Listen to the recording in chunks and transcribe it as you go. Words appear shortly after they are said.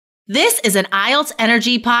This is an IELTS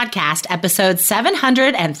Energy Podcast, episode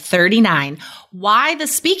 739, Why the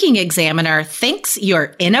Speaking Examiner Thinks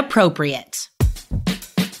You're Inappropriate.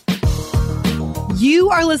 You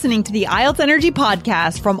are listening to the IELTS Energy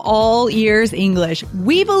Podcast from All Ears English.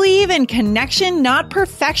 We believe in connection, not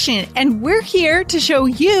perfection, and we're here to show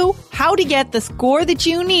you how to get the score that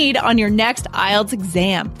you need on your next IELTS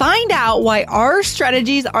exam. Find out why our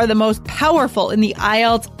strategies are the most powerful in the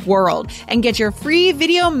IELTS world and get your free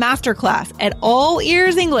video masterclass at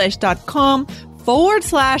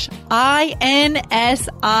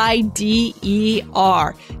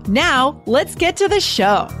allearsenglish.com/INSIDER. Now, let's get to the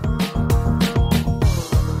show.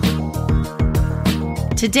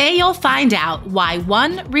 Today, you'll find out why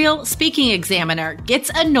one real speaking examiner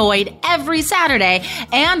gets annoyed every Saturday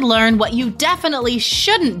and learn what you definitely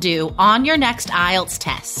shouldn't do on your next IELTS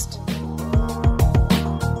test.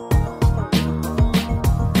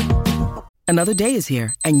 Another day is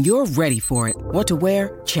here, and you're ready for it. What to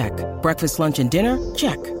wear? Check. Breakfast, lunch, and dinner?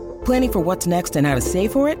 Check. Planning for what's next and how to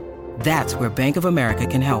save for it? That's where Bank of America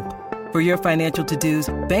can help. For your financial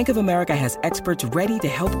to-dos, Bank of America has experts ready to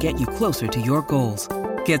help get you closer to your goals.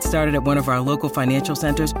 Get started at one of our local financial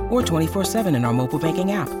centers or 24/7 in our mobile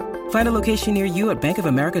banking app. Find a location near you at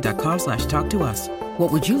bankofamerica.com/talktous.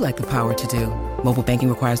 What would you like the power to do? Mobile banking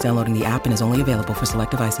requires downloading the app and is only available for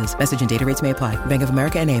select devices. Message and data rates may apply. Bank of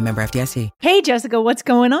America N.A., member FDIC. Hey, Jessica, what's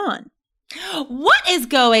going on? What is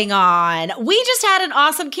going on? We just had an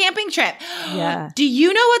awesome camping trip. Yeah. Do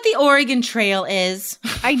you know what the Oregon Trail is?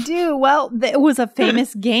 I do. Well, it was a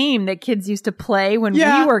famous game that kids used to play when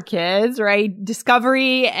we were kids, right?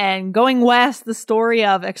 Discovery and Going West, the story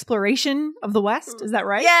of exploration of the West. Is that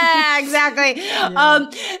right? Yeah, exactly. Yeah.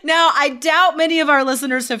 Now, I doubt many of our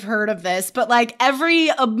listeners have heard of this, but like every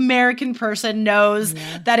American person knows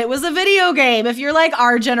that it was a video game. If you're like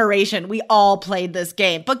our generation, we all played this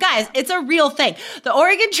game. But guys, it's a real thing. The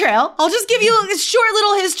Oregon Trail, I'll just give you a short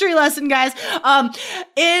little history lesson, guys.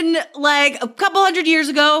 In like a couple hundred years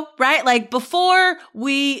ago, right? Like before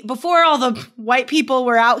all the white people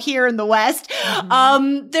were out here in the West,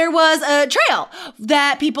 there was a trail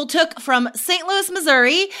that people took from St. Louis,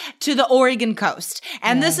 Missouri to the Oregon coast.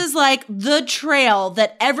 And this is like the trail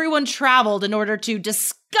that everyone traveled in order to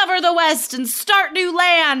discover the West and start new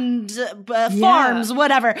land, farms,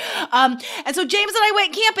 whatever. And so James and I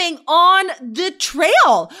went camping on the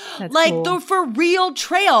trail. That's like cool. The for real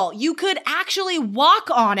trail. You could actually walk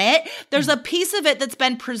on it. There's a piece of it that's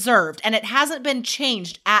been preserved and it hasn't been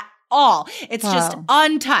changed at all. It's just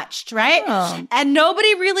untouched, right? Oh. And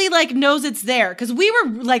nobody really like knows it's there because we were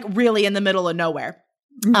like really in the middle of nowhere.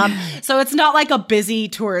 So it's not like a busy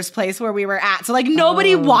tourist place where we were at. So like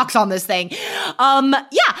nobody walks on this thing.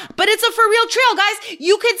 But it's a for real trail, guys.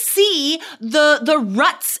 You could see the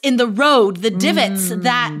ruts in the road, the divots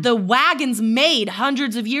that the wagons made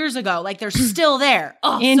hundreds of years ago. Like they're still there.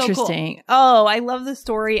 Oh, interesting. So cool. Oh, I love the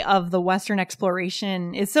story of the Western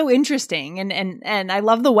exploration. It's so interesting. And I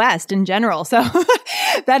love the West in general. So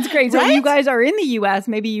that's great. So if you guys are in the US,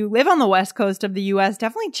 maybe you live on the West Coast of the US,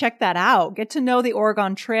 definitely check that out. Get to know the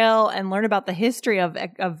Oregon Trail and learn about the history of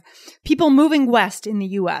people moving west in the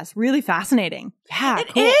U.S. Really fascinating. Yeah,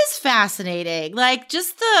 it is fascinating. Like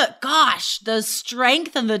just the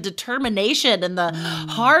strength and the determination and the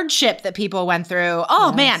hardship that people went through.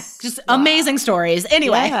 Oh man, just amazing stories.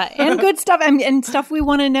 Anyway, and good stuff and stuff we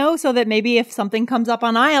want to know so that maybe if something comes up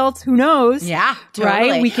on IELTS, who knows? Yeah, totally.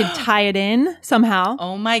 Right? We could tie it in somehow.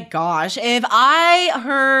 Oh my gosh. If I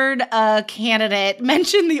heard a candidate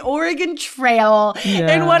mention the Oregon Trail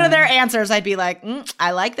in one of their answers, I'd be like,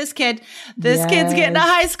 I like this kid. This kid's getting a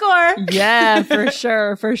high score. Yeah, for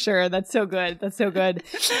sure. That's so good.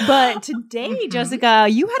 But today, Jessica,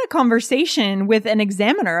 you had a conversation with an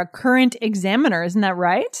examiner, a current examiner. Isn't that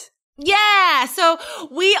right? Yeah. So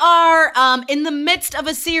we are in the midst of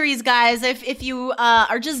a series, guys. If you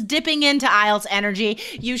are just dipping into IELTS Energy,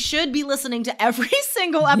 you should be listening to every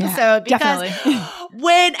single episode because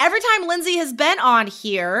every time Lindsay has been on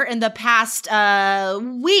here in the past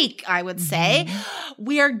week, I would say,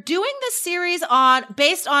 we are doing this series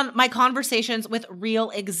based on my conversations with real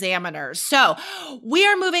examiners. So we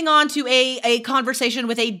are moving on to a conversation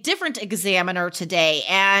with a different examiner today.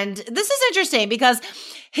 And this is interesting because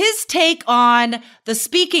his take on the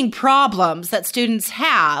speaking problems that students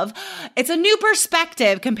have, it's a new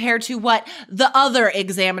perspective compared to what the other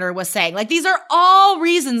examiner was saying. Like, these are all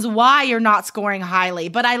reasons why you're not scoring highly.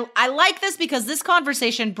 But I like this because this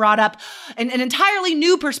conversation brought up an entirely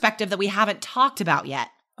new perspective that we haven't talked about yet.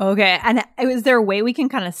 Okay. And is there a way we can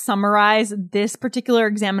kind of summarize this particular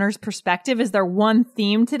examiner's perspective? Is there one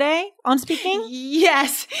theme today on speaking?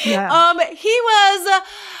 Yes. Yeah. He was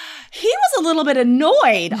was a little bit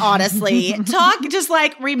annoyed, honestly, just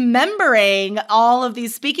like remembering all of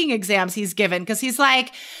these speaking exams he's given, because he's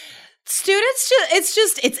like, students,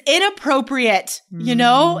 it's inappropriate, you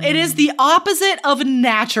know? It is the opposite of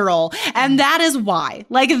natural. And that is why.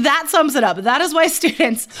 Like, that sums it up. That is why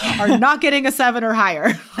students are not getting a 7 or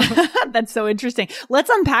higher. That's so interesting. Let's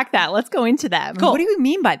unpack that. Let's go into that. Cool. What do you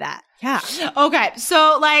mean by that? Yeah. Okay.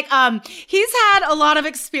 So like, he's had a lot of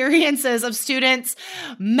experiences of students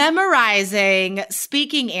memorizing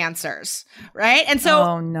speaking answers, right? And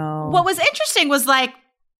so what was interesting was like,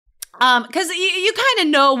 because you kind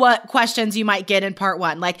of know what questions you might get in part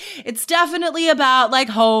 1. Like, it's definitely about like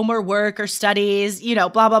home or work or studies, you know,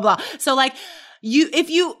 blah, blah, blah. So like, if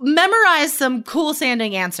you memorize some cool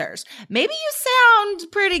sounding answers, maybe you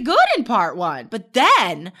sound pretty good in part 1, but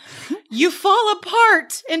then you fall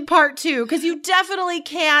apart in part 2 because you definitely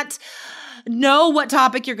can't know what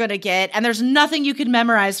topic you're going to get, and there's nothing you can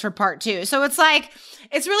memorize for part 2. So it's like,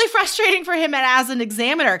 it's really frustrating for him as an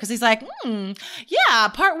examiner, because he's like, yeah,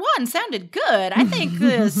 part 1 sounded good. I think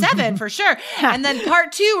 7 for sure. And then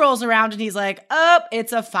part 2 rolls around and he's like, oh,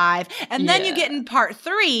 it's a 5. And then you get in part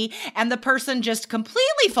 3 and the person just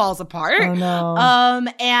completely falls apart. Oh,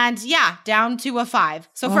 no. And yeah, down to a 5.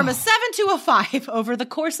 So from a 7 to a 5 over the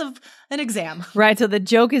course of an exam. Right. So the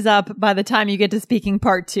joke is up by the time you get to speaking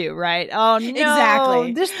part 2, right? Oh, no.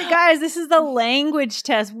 Exactly. Guys, this is the language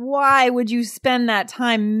test. Why would you spend that time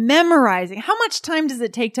memorizing? How much time does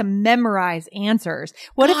it take to memorize answers?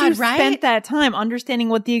 What if you spent that time understanding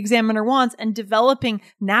what the examiner wants and developing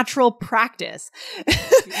natural practice?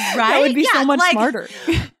 Right? That would be so much smarter.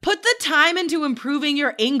 Put the time into improving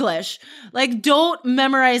your English. Like, don't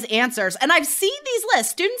memorize answers. And I've seen these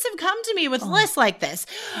lists. Students have come to me with lists like this.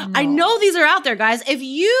 No. I know these are out there, guys. If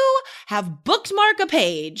you have bookmarked a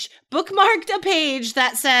page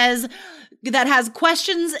that says, that has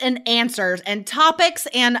questions and answers and topics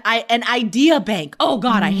and an idea bank. Oh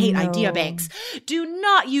God, I hate idea banks. Do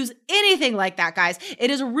not use anything like that, guys. It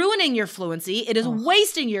is ruining your fluency. It is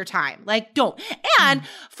wasting your time. Like, don't. And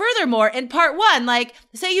furthermore, in part 1, like,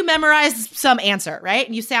 say you memorize some answer, right?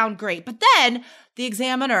 And you sound great. But then the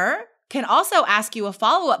examiner can also ask you a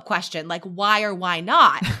follow-up question, like why or why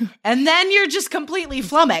not? And then you're just completely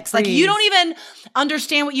flummoxed. Like, you don't even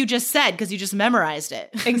understand what you just said because you just memorized it.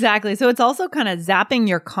 Exactly. So it's also kind of zapping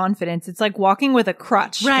your confidence. It's like walking with a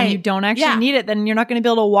crutch. Right. When you don't actually need it, then you're not going to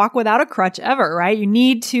be able to walk without a crutch ever, right? You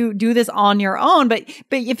need to do this on your own. But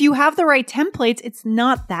if you have the right templates, it's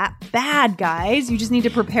not that bad, guys. You just need to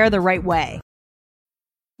prepare the right way.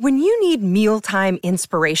 When you need mealtime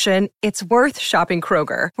inspiration, it's worth shopping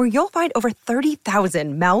Kroger, where you'll find over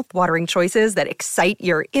 30,000 mouth-watering choices that excite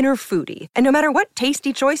your inner foodie. And no matter what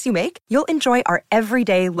tasty choice you make, you'll enjoy our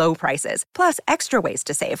everyday low prices, plus extra ways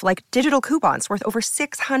to save, like digital coupons worth over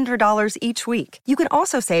 $600 each week. You can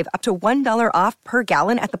also save up to $1 off per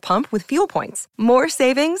gallon at the pump with fuel points. More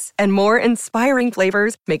savings and more inspiring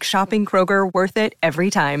flavors make shopping Kroger worth it every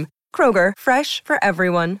time. Kroger, fresh for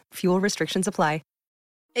everyone. Fuel restrictions apply.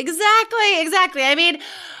 Exactly. I mean,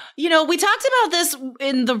 you know, we talked about this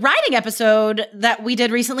in the writing episode that we did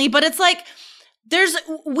recently, but it's like,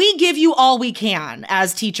 we give you all we can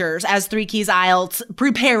as teachers, as 3 Keys IELTS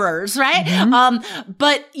preparers, right? Mm-hmm.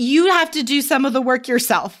 But you have to do some of the work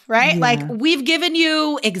yourself, right? Yeah. Like, we've given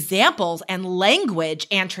you examples and language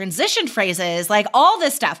and transition phrases, like all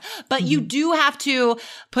this stuff, but you do have to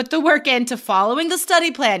put the work into following the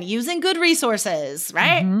study plan, using good resources,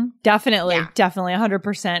 right? Mm-hmm. Definitely.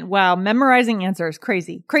 100%. Wow. Memorizing answers.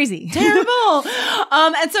 Crazy. Terrible.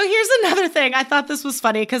 And so here's another thing. I thought this was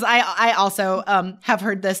funny because I also have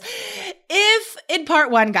heard this. If in part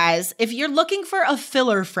 1, guys, if you're looking for a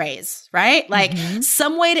filler phrase, right? Like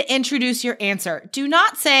some way to introduce your answer, do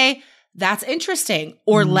not say, that's interesting,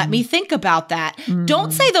 or let me think about that.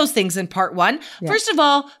 Don't say those things in part 1. Yeah. First of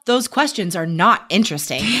all, those questions are not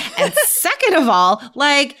interesting. And second of all,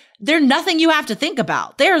 like, they're nothing you have to think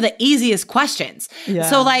about. They're the easiest questions. Yeah.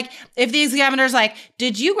 So like, if the examiner's like,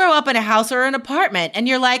 did you grow up in a house or an apartment? And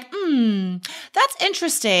you're like, that's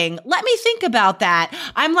interesting. Let me think about that.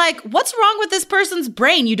 I'm like, what's wrong with this person's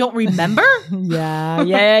brain? You don't remember? Yeah.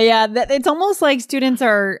 It's almost like students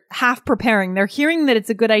are half preparing. They're hearing that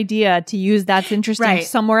it's a good idea to use that's interesting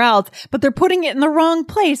somewhere else, but they're putting it in the wrong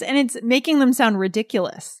place and it's making them sound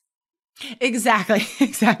ridiculous. Exactly.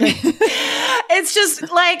 It's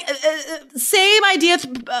just like same idea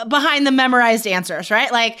behind the memorized answers,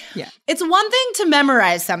 right? Like, it's one thing to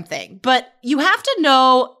memorize something, but you have to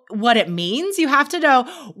know what it means. You have to know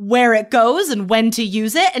where it goes and when to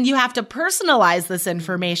use it. And you have to personalize this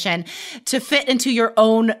information to fit into your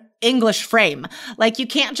own English frame. Like you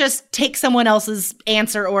can't just take someone else's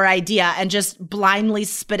answer or idea and just blindly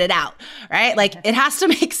spit it out, right? Like it has to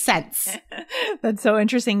make sense. That's so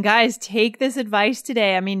interesting. Guys, take this advice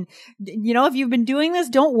today. I mean, you know, if you've been doing this,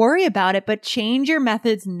 don't worry about it, but change your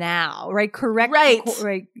methods now, right? Correct. Right.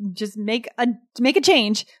 Right. Just make a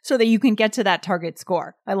change so that you can get to that target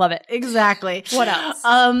score. I love it. Exactly. What else?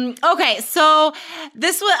 Okay. So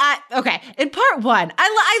this was, in part one,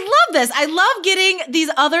 I love this. I love getting these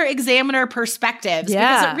other examiner perspectives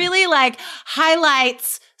because it really like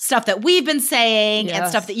highlights stuff that we've been saying and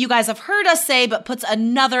stuff that you guys have heard us say, but puts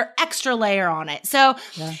another extra layer on it. So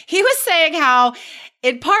he was saying how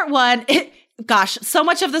in part one, gosh, so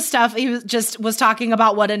much of the stuff he was talking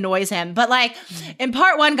about what annoys him. But like in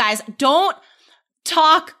part one, guys, don't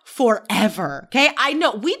talk forever. Okay. I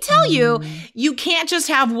know we tell you, you can't just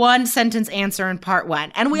have one sentence answer in part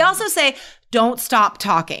one. And we also say, don't stop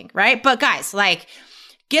talking. Right. But guys, like,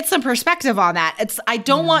 get some perspective on that. I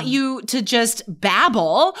don't want you to just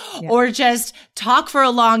babble or just talk for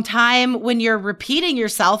a long time when you're repeating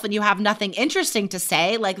yourself and you have nothing interesting to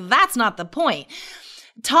say. Like, that's not the point.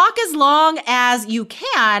 Talk as long as you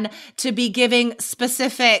can to be giving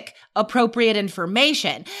specific, appropriate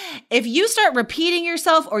information. If you start repeating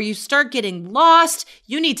yourself or you start getting lost,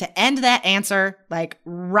 you need to end that answer like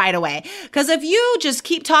right away. Because if you just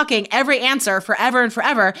keep talking every answer forever and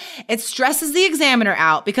forever, it stresses the examiner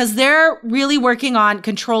out because they're really working on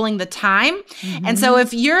controlling the time. And so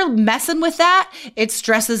if you're messing with that, it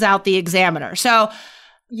stresses out the examiner. So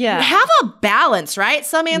have a balance, right?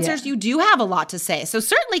 Some answers you do have a lot to say. So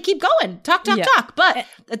certainly keep going. Talk, but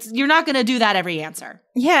you're not going to do that every answer.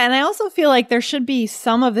 Yeah. And I also feel like there should be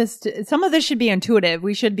some of this should be intuitive.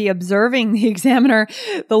 We should be observing the examiner,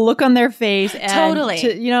 the look on their face. And totally.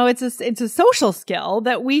 It's a social skill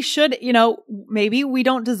that we should, maybe we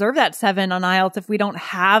don't deserve that 7 on IELTS if we don't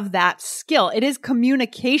have that skill. It is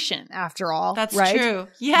communication after all. That's right? true.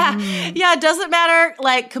 Yeah. Yeah. It doesn't matter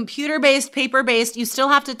like computer-based, paper-based. You still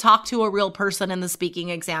have to talk to a real person in the speaking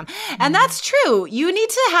exam. And that's true. You need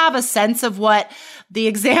to have a sense of what the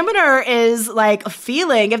examiner is like feeling.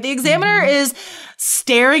 If the examiner is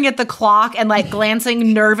staring at the clock and like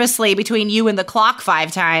glancing nervously between you and the clock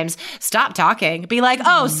 5 times, stop talking. Be like,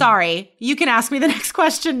 oh, sorry, you can ask me the next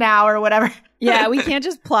question now or whatever. Yeah, we can't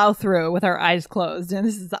just plow through with our eyes closed. And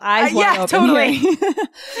this is eyes wide open. Totally.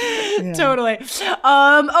 Totally.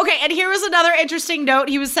 Okay, and here was another interesting note.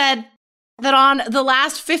 He said that on the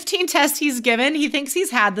last 15 tests he's given, he thinks he's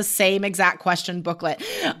had the same exact question booklet.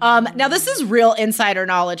 Now, this is real insider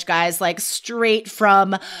knowledge, guys, like straight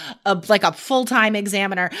from a full-time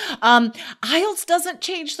examiner. IELTS doesn't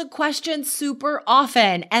change the questions super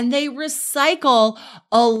often, and they recycle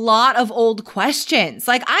a lot of old questions.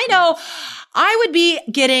 Like, I know I would be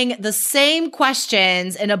getting the same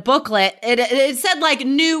questions in a booklet. It said like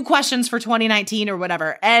new questions for 2019 or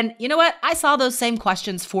whatever. And you know what? I saw those same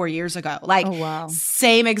questions 4 years ago. Like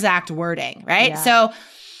same exact wording, right? So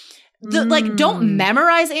don't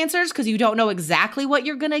memorize answers because you don't know exactly what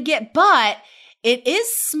you're going to get, but it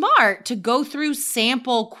is smart to go through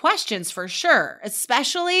sample questions for sure,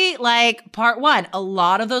 especially like part one. A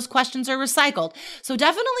lot of those questions are recycled. So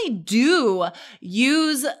definitely do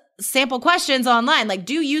use sample questions online. Like,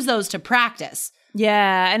 do use those to practice.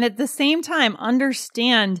 Yeah. And at the same time,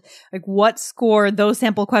 understand like what score those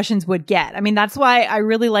sample questions would get. I mean, that's why I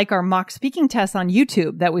really like our mock speaking tests on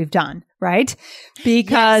YouTube that we've done, right?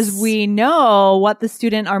 Because we know what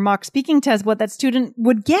our mock speaking test, what that student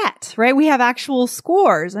would get, right? We have actual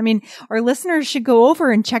scores. I mean, our listeners should go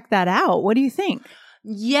over and check that out. What do you think?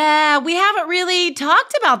 Yeah, we haven't really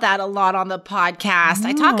talked about that a lot on the podcast.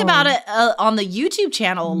 I talk about it on the YouTube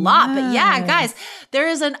channel a lot. But yeah, guys, there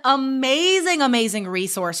is an amazing, amazing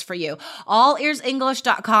resource for you.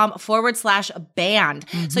 allearsenglish.com/band.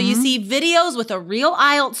 So you see videos with a real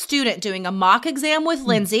IELTS student doing a mock exam with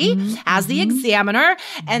Lindsay as the examiner.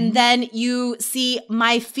 And then you see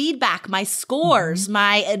my feedback, my scores,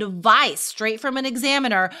 my advice straight from an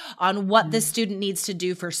examiner on what this student needs to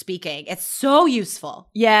do for speaking. It's so useful.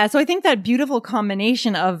 Yeah. So I think that beautiful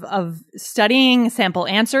combination of studying sample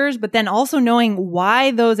answers, but then also knowing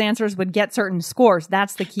why those answers would get certain scores.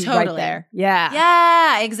 That's the key right there. Yeah.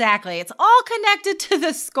 Yeah, exactly. It's all connected to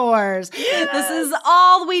the scores. Yes. This is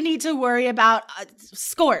all we need to worry about.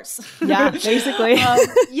 Scores. Yeah, basically.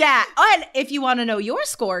 Yeah. And if you want to know your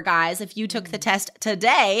score, guys, if you took the test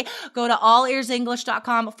today, go to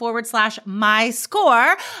allearsenglish.com/my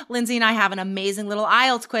score. Lindsay and I have an amazing little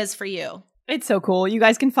IELTS quiz for you. It's so cool. You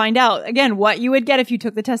guys can find out, again, what you would get if you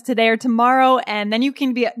took the test today or tomorrow, and then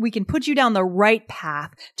we can put you down the right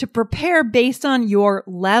path to prepare based on your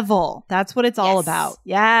level. That's what it's all about.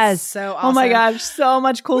 Yes. So awesome. Oh my gosh, so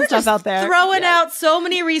much cool stuff out there. Throwing out so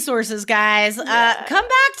many resources, guys. Come back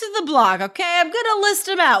to the blog, okay? I'm going to list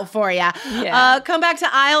them out for you. Yeah. Come back to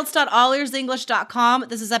IELTS.allearsenglish.com.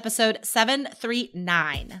 This is episode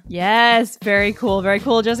 739. Yes, very cool. Very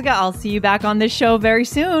cool, Jessica. I'll see you back on this show very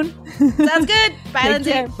soon. Sounds good. Bye, Take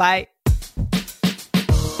Lindsay. care. Bye.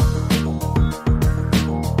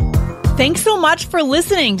 Thanks so much for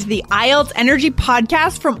listening to the IELTS Energy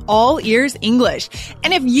Podcast from All Ears English.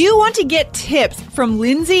 And if you want to get tips from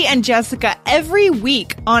Lindsay and Jessica every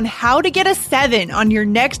week on how to get a 7 on your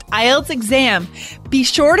next IELTS exam, be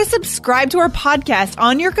sure to subscribe to our podcast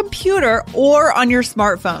on your computer or on your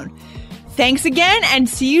smartphone. Thanks again and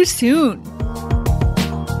see you soon.